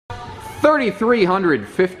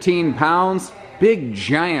3,315 pounds, big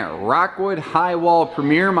giant Rockwood Highwall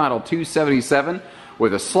Premier Model 277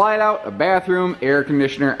 with a slide out, a bathroom, air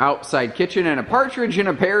conditioner, outside kitchen, and a partridge in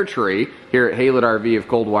a pear tree here at Haylett RV of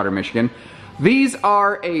Coldwater, Michigan. These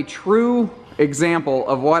are a true example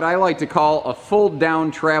of what I like to call a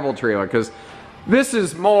fold-down travel trailer, because this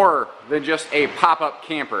is more than just a pop-up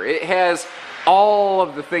camper. It has all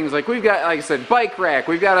of the things, like we've got, like I said, bike rack,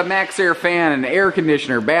 we've got a max air fan, an air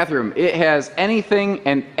conditioner, bathroom. It has anything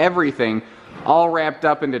and everything all wrapped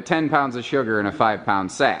up into 10 pounds of sugar in a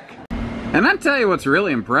 5-pound sack. And I'll tell you what's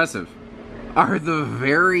really impressive are the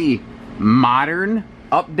very modern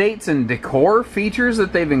updates and decor features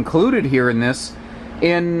that they've included here in this,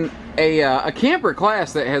 in a camper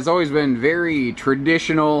class that has always been very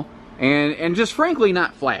traditional and just frankly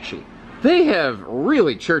not flashy. They have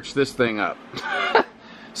really churched this thing up.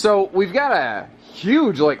 So we've got a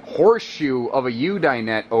huge like horseshoe of a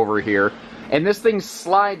U-dinette over here, and this thing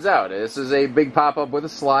slides out. This is a big pop-up with a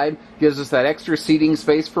slide. Gives us that extra seating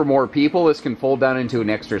space for more people. This can fold down into an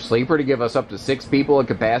extra sleeper to give us up to 6 people in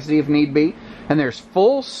capacity if need be. And there's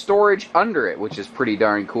full storage under it, which is pretty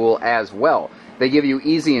darn cool as well. They give you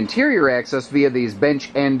easy interior access via these bench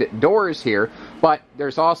end doors here, but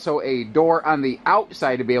there's also a door on the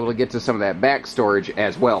outside to be able to get to some of that back storage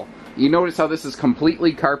as well. You notice how this is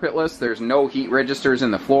completely carpetless. There's no heat registers in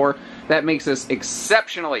the floor. That makes this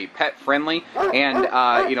exceptionally pet friendly and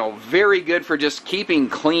you know, very good for just keeping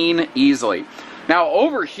clean easily. Now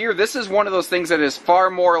over here, this is one of those things that is far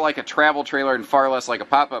more like a travel trailer and far less like a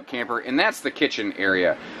pop-up camper, and that's the kitchen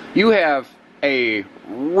area. You have a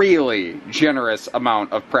really generous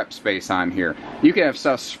amount of prep space on here. You can have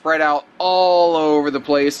stuff spread out all over the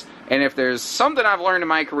place, and if there's something I've learned in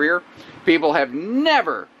my career, people have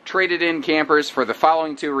never traded in campers for the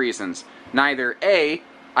following 2 reasons. Neither A,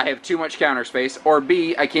 I have too much counter space, or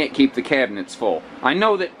B, I can't keep the cabinets full. I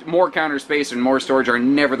know that more counter space and more storage are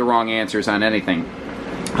never the wrong answers on anything.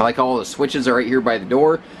 I like all the switches are right here by the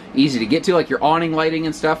door, easy to get to, like your awning lighting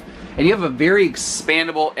and stuff. And you have a very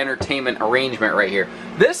expandable entertainment arrangement right here.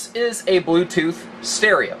 This is a Bluetooth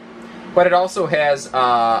stereo, but it also has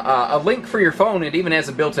a link for your phone. It even has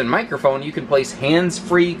a built-in microphone. You can place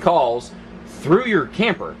hands-free calls through your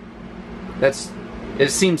camper. It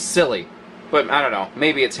seems silly, but I don't know.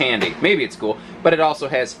 Maybe it's handy. Maybe it's cool. But it also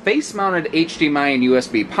has face-mounted HDMI and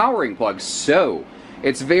USB powering plugs, so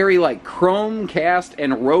it's very like Chromecast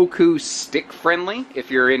and Roku stick friendly if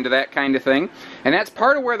you're into that kind of thing. And that's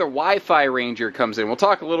part of where the Wi-Fi Ranger comes in. We'll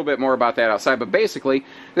talk a little bit more about that outside, but basically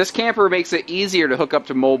this camper makes it easier to hook up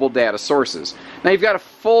to mobile data sources. Now you've got a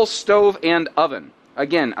full stove and oven.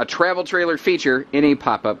 Again, a travel trailer feature in a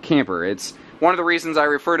pop-up camper. It's one of the reasons I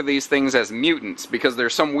refer to these things as mutants, because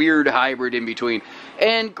there's some weird hybrid in between.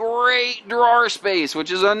 And great drawer space,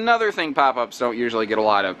 which is another thing pop-ups don't usually get a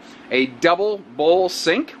lot of. A double bowl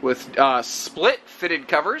sink with split fitted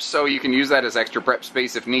covers, so you can use that as extra prep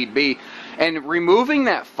space if need be. And removing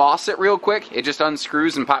that faucet real quick, it just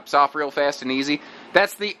unscrews and pops off real fast and easy.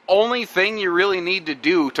 That's the only thing you really need to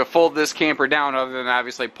do to fold this camper down, other than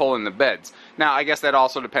obviously pulling the beds. Now, I guess that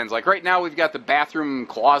also depends. Like right now, we've got the bathroom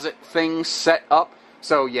closet thing set up.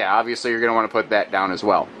 So yeah, obviously you're going to want to put that down as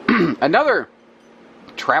well. Another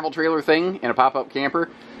travel trailer thing in a pop-up camper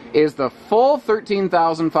is the full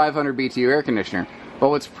 13,500 BTU air conditioner. But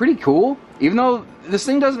what's pretty cool, even though this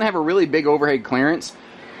thing doesn't have a really big overhead clearance,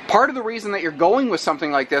 part of the reason that you're going with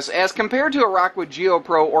something like this, as compared to a Rockwood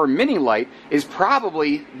GeoPro or Mini Lite, is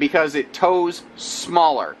probably because it tows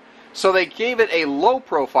smaller. So they gave it a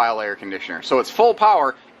low-profile air conditioner. So it's full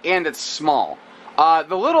power and it's small.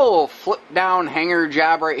 The little flip-down hanger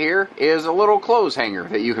job right here is a little clothes hanger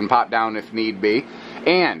that you can pop down if need be.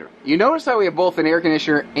 And you notice how we have both an air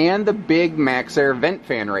conditioner and the big max air vent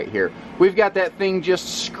fan right here. We've got that thing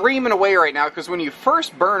just screaming away right now, because when you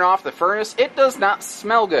first burn off the furnace, it does not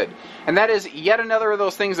smell good. And that is yet another of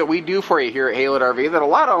those things that we do for you here at Haylett RV that a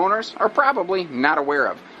lot of owners are probably not aware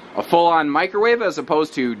of. A full-on microwave as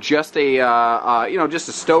opposed to just a just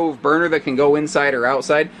a stove burner that can go inside or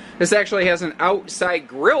outside. This actually has an outside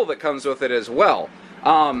grill that comes with it as well.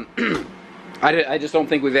 I just don't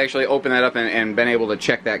think we've actually opened that up and been able to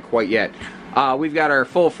check that quite yet. We've got our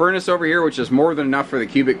full furnace over here, which is more than enough for the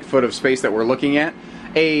cubic foot of space that we're looking at.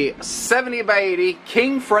 A 70 by 80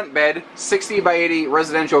 king front bed, 60 by 80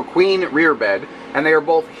 residential queen rear bed, and they are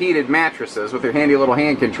both heated mattresses with their handy little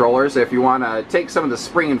hand controllers if you want to take some of the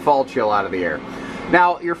spring and fall chill out of the air.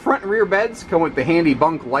 Now, your front and rear beds come with the handy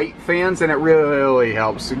bunk light fans, and it really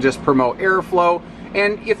helps to just promote airflow.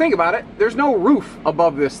 And you think about it, there's no roof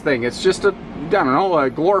above this thing. It's just a, I don't know, a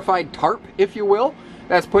glorified tarp, if you will.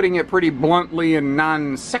 That's putting it pretty bluntly and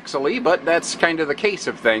non-sexily, but that's kind of the case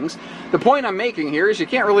of things. The point I'm making here is you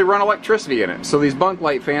can't really run electricity in it, so these bunk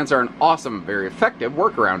light fans are an awesome, very effective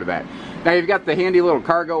workaround to that. Now you've got the handy little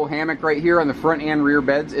cargo hammock right here on the front and rear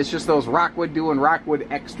beds. It's just those Rockwood doing Rockwood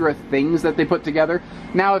extra things that they put together.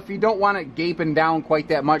 Now if you don't want it gaping down quite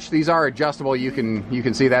that much, these are adjustable. You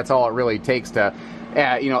can see that's all it really takes to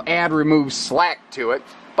add, remove slack to it.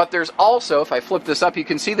 But there's also, if I flip this up, you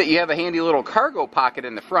can see that you have a handy little cargo pocket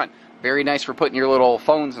in the front. Very nice for putting your little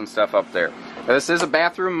phones and stuff up there. Now, this is a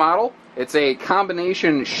bathroom model. It's a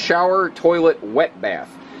combination shower, toilet, wet bath.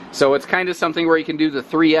 So it's kind of something where you can do the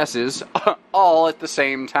 3 S's all at the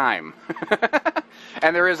same time.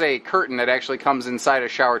 And there is a curtain that actually comes inside a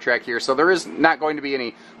shower track here, so there is not going to be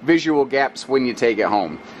any visual gaps when you take it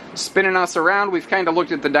home. Spinning us around, we've kind of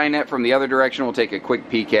looked at the dinette from the other direction. We'll take a quick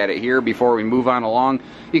peek at it here before we move on along.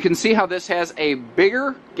 You can see how this has a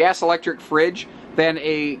bigger gas-electric fridge than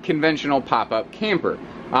a conventional pop-up camper.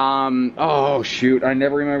 Oh shoot, I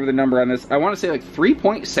never remember the number on this. I want to say like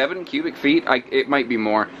 3.7 cubic feet. It might be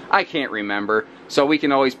more. I can't remember. So we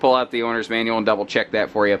can always pull out the owner's manual and double check that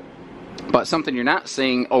for you. But something you're not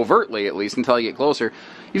seeing overtly, at least until you get closer,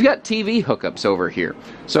 you've got TV hookups over here.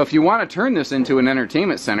 So if you want to turn this into an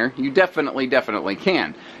entertainment center, you definitely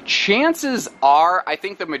can. Chances are, I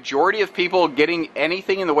think the majority of people getting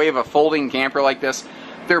anything in the way of a folding camper like this,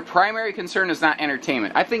 their primary concern is not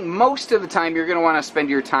entertainment. I think most of the time you're going to want to spend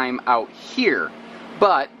your time out here.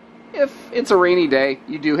 But if it's a rainy day,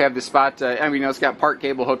 you do have the spot, it's got park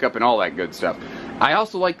cable hookup and all that good stuff. I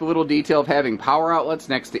also like the little detail of having power outlets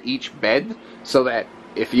next to each bed, so that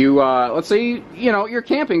if you, let's say, you're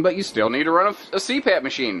camping, but you still need to run a CPAP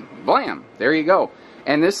machine. Blam! There you go.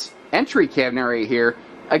 And this entry cabinet right here,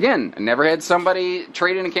 again, I never had somebody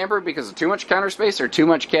trade in a camper because of too much counter space or too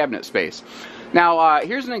much cabinet space. Now,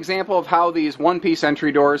 here's an example of how these one-piece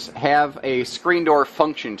entry doors have a screen door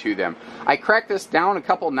function to them. I cracked this down a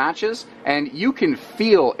couple notches, and you can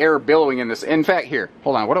feel air billowing in this. In fact, here,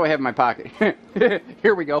 hold on, what do I have in my pocket?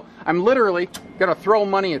 Here we go. I'm literally going to throw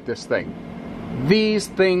money at this thing. These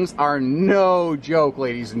things are no joke,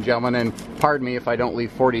 ladies and gentlemen, and pardon me if I don't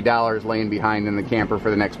leave $40 laying behind in the camper for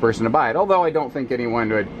the next person to buy it, although I don't think anyone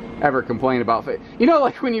would ever complain about it.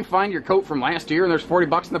 Like when you find your coat from last year and there's 40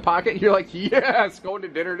 bucks in the pocket, you're like, yes, going to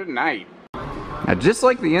dinner tonight. Now, just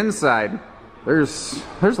like the inside, there's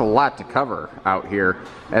a lot to cover out here.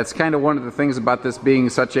 That's kind of one of the things about this being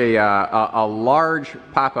such a large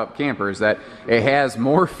pop-up camper, is that it has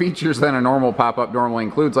more features than a normal pop-up normally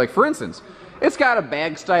includes. Like, for instance, it's got a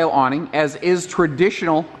bag-style awning, as is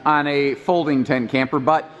traditional on a folding tent camper,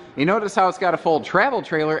 but you notice how it's got a full travel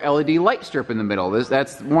trailer LED light strip in the middle.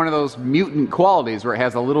 That's one of those mutant qualities where it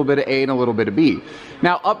has a little bit of A and a little bit of B.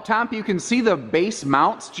 Now up top you can see the base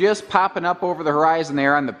mounts just popping up over the horizon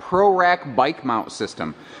there on the Pro Rack bike mount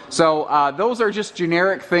system. So those are just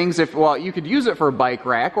generic things. You could use it for a bike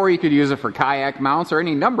rack, or you could use it for kayak mounts, or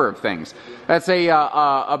any number of things. That's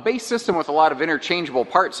a base system with a lot of interchangeable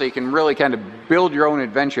parts, so you can really kind of build your own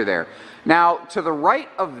adventure there. Now, to the right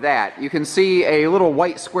of that, you can see a little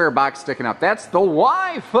white square box sticking up. That's the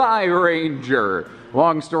Wi-Fi Ranger.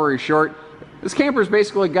 Long story short, this camper's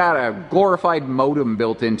basically got a glorified modem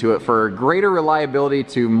built into it for greater reliability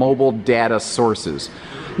to mobile data sources.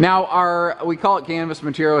 Now, we call it canvas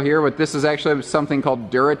material here, but this is actually something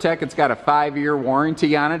called Duratech. It's got a 5-year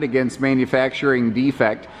warranty on it against manufacturing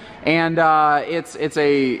defect. And it's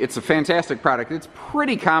a fantastic product. It's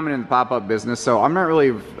pretty common in the pop-up business, so I'm not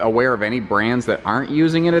really aware of any brands that aren't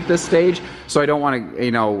using it at this stage, so I don't want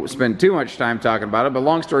to spend too much time talking about it. But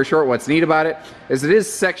long story short, what's neat about it is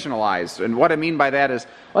sectionalized. And what I mean by that is,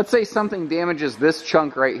 let's say something damages this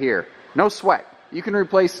chunk right here. No sweat. You can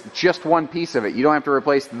replace just one piece of it. You don't have to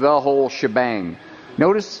replace the whole shebang.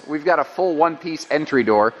 Notice we've got a full one-piece entry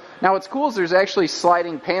door. Now what's cool is there's actually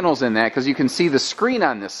sliding panels in that, because you can see the screen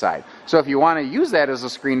on this side. So if you want to use that as a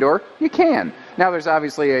screen door, you can. Now there's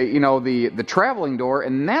obviously the traveling door,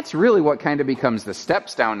 and that's really what kind of becomes the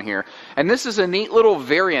steps down here. And this is a neat little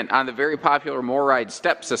variant on the very popular MoRide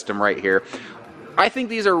step system right here. I think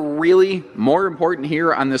these are really more important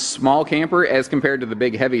here on this small camper as compared to the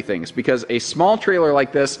big heavy things, because a small trailer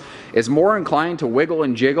like this is more inclined to wiggle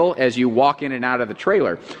and jiggle as you walk in and out of the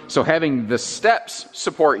trailer. So having the steps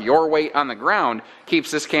support your weight on the ground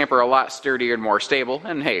keeps this camper a lot sturdier and more stable.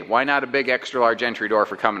 And hey, why not a big extra large entry door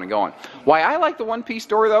for coming and going? Why I like the one-piece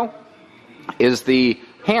door though is the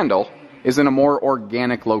handle is in a more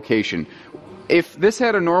organic location. if this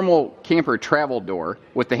had a normal camper travel door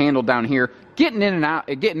with the handle down here, getting in and out,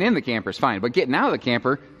 getting in the camper is fine, but getting out of the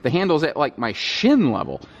camper, the handle's at like my shin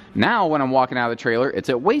level. Now when I'm walking out of the trailer, it's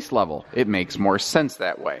at waist level. It makes more sense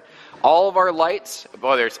that way. All of our lights,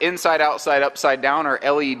 whether it's inside, outside, upside down, or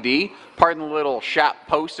LED, pardon the little shop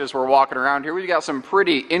post as we're walking around here, we've got some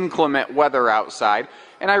pretty inclement weather outside,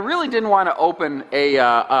 and I really didn't want to open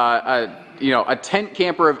a tent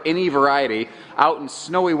camper of any variety out in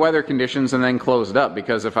snowy weather conditions and then close it up,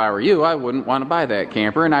 because if I were you, I wouldn't want to buy that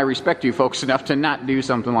camper, and I respect you folks enough to not do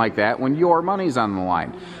something like that when your money's on the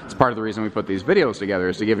line. It's part of the reason we put these videos together,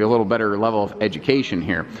 is to give you a little better level of education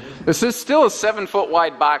here. This is still a 7-foot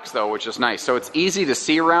wide box though, which is nice, so it's easy to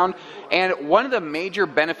see around, and one of the major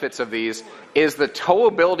benefits of these is the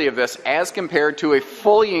towability of this as compared to a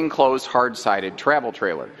fully enclosed hard-sided travel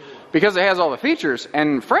trailer. Because it has all the features,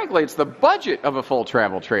 and frankly, it's the budget of a full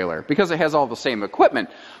travel trailer, because it has all the same equipment,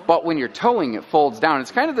 but when you're towing, it folds down.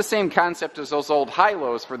 It's kind of the same concept as those old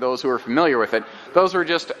high-lows, for those who are familiar with it. Those were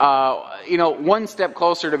just, one step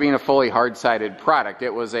closer to being a fully hard-sided product.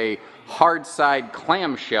 It was a hard-side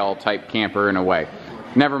clamshell type camper in a way.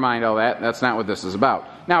 Never mind all that. That's not what this is about.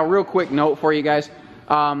 Now, real quick note for you guys.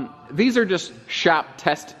 These are just shop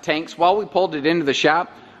test tanks. While we pulled it into the shop,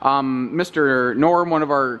 Mr. Norm, one of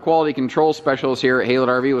our quality control specialists here at Haylett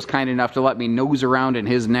RV, was kind enough to let me nose around in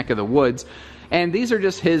his neck of the woods. And these are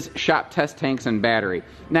just his shop test tanks and battery.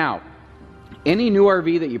 Now, any new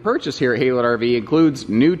RV that you purchase here at Haylett RV includes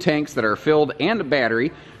new tanks that are filled and a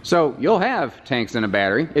battery. So you'll have tanks and a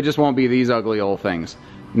battery. It just won't be these ugly old things.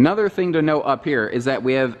 Another thing to note up here is that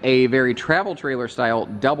we have a very travel trailer style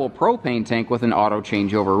double propane tank with an auto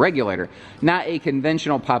changeover regulator. Not a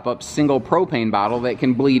conventional pop-up single propane bottle that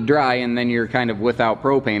can bleed dry and then you're kind of without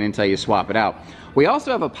propane until you swap it out. We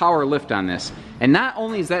also have a power lift on this, and not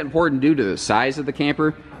only is that important due to the size of the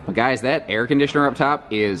camper, but guys, that air conditioner up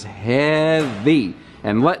top is heavy.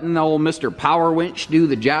 And letting the old Mr. Power Winch do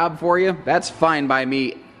the job for you, that's fine by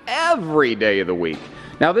me every day of the week.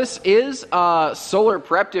 Now this is solar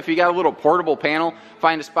prepped. If you got a little portable panel,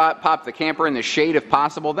 find a spot, pop the camper in the shade if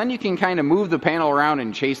possible. Then you can kind of move the panel around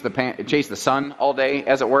and chase the sun all day,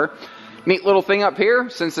 as it were. Neat little thing up here,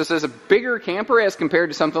 since this is a bigger camper as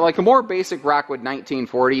compared to something like a more basic Rockwood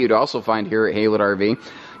 1940 you'd also find here at Haylett RV,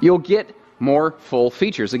 you'll get more full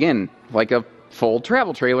features. Again, like a full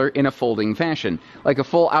travel trailer in a folding fashion, like a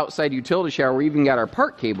full outside utility shower. We even got our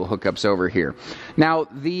park cable hookups over here. Now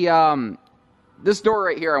this door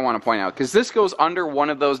right here I want to point out, because this goes under one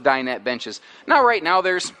of those dinette benches. Now right now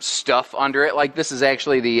there's stuff under it, like this is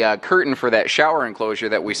actually the curtain for that shower enclosure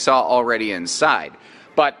that we saw already inside.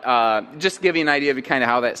 But just to give you an idea of kind of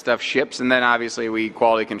how that stuff ships, and then obviously we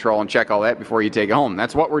quality control and check all that before you take it home.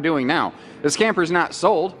 That's what we're doing now. This camper's not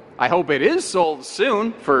sold. I hope it is sold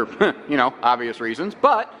soon for, obvious reasons.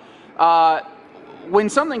 But when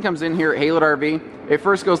something comes in here at Haylett RV, it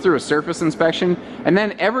first goes through a surface inspection, and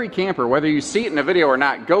then every camper, whether you see it in a video or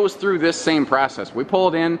not, goes through this same process. We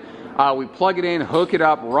pull it in, we plug it in, hook it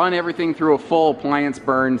up, run everything through a full appliance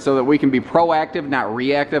burn so that we can be proactive, not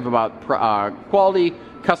reactive, about quality,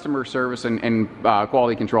 customer service, and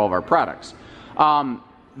quality control of our products.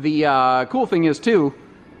 The cool thing is, too,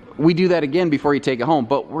 we do that again before you take it home,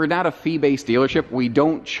 but we're not a fee-based dealership. We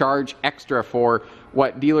don't charge extra for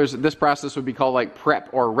what dealers, this process would be called like prep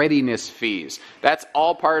or readiness fees. That's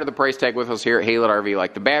all part of the price tag with us here at Haylett RV,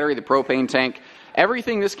 like the battery, the propane tank,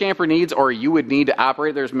 everything this camper needs or you would need to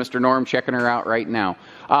operate. There's Mr. Norm checking her out right now.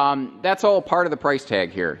 That's all part of the price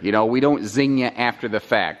tag here. We don't zing you after the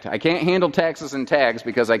fact. I can't handle taxes and tags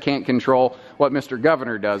because I can't control what Mr.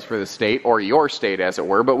 Governor does for the state, or your state as it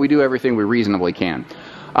were, but we do everything we reasonably can.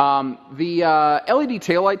 The LED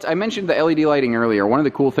taillights, I mentioned the LED lighting earlier. One of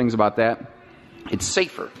the cool things about that, it's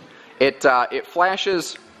safer. It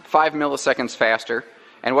flashes 5 milliseconds faster,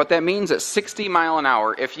 and what that means at 60 miles an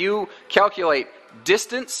hour, if you calculate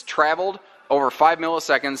distance traveled over 5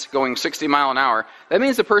 milliseconds going 60 miles an hour, that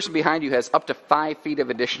means the person behind you has up to 5 feet of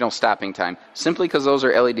additional stopping time, simply because those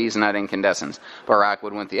are LEDs and not incandescents. But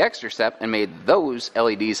Rockwood went the extra step and made those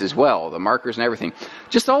LEDs as well, the markers and everything.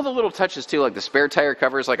 Just all the little touches too, like the spare tire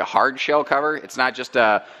cover is like a hard shell cover. It's not just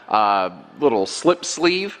a little slip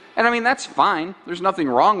sleeve. And I mean, that's fine. There's nothing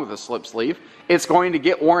wrong with a slip sleeve. It's going to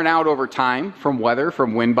get worn out over time from weather,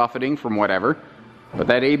 from wind buffeting, from whatever. But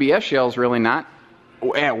that ABS shell is really not.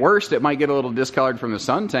 At worst, it might get a little discolored from the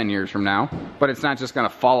sun 10 years from now, but it's not just going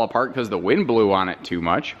to fall apart because the wind blew on it too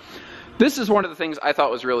much. This is one of the things I thought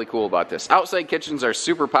was really cool about this. Outside kitchens are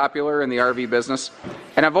super popular in the RV business,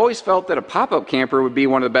 and I've always felt that a pop-up camper would be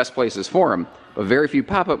one of the best places for them. But very few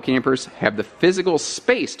pop-up campers have the physical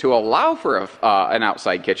space to allow for an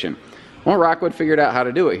outside kitchen. Well, Rockwood figured out how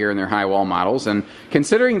to do it here in their Highwall models, and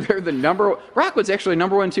considering they're the Rockwood's actually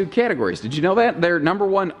 #1 in 2 categories. Did you know that? They're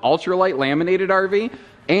 #1 ultralight laminated RV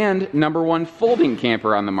and #1 folding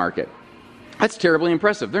camper on the market. That's terribly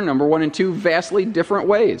impressive. They're #1 in 2 vastly different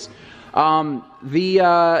ways.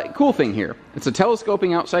 The cool thing here, it's a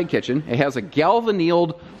telescoping outside kitchen. It has a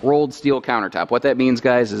galvanized rolled steel countertop. What that means,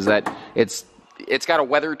 guys, is that it's got a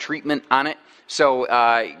weather treatment on it. So,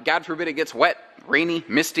 God forbid it gets wet, rainy,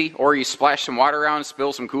 misty, or you splash some water around,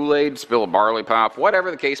 spill some Kool-Aid, spill a barley pop, whatever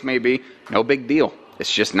the case may be, no big deal.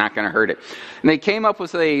 It's just not going to hurt it. And they came up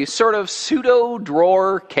with a sort of pseudo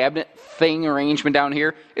drawer cabinet thing arrangement down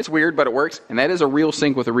here. It's weird, but it works. And that is a real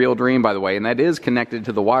sink with a real drain, by the way, and that is connected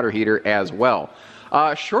to the water heater as well.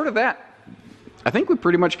 Short of that, I think we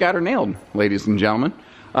pretty much got her nailed, ladies and gentlemen.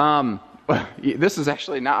 This is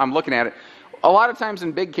actually not, I'm looking at it. A lot of times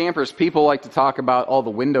in big campers, people like to talk about all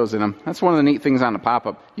the windows in them. That's one of the neat things on the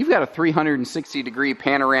pop-up. You've got a 360-degree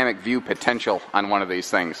panoramic view potential on one of these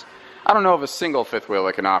things. I don't know of a single fifth wheel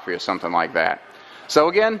that can offer you something like that. So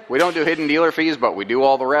again, we don't do hidden dealer fees, but we do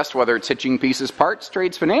all the rest, whether it's hitching pieces, parts,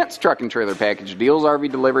 trades, finance, truck and trailer package deals,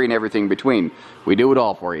 RV delivery, and everything between. We do it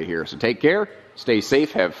all for you here. So take care, stay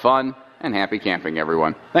safe, have fun, and happy camping,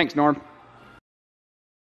 everyone. Thanks, Norm.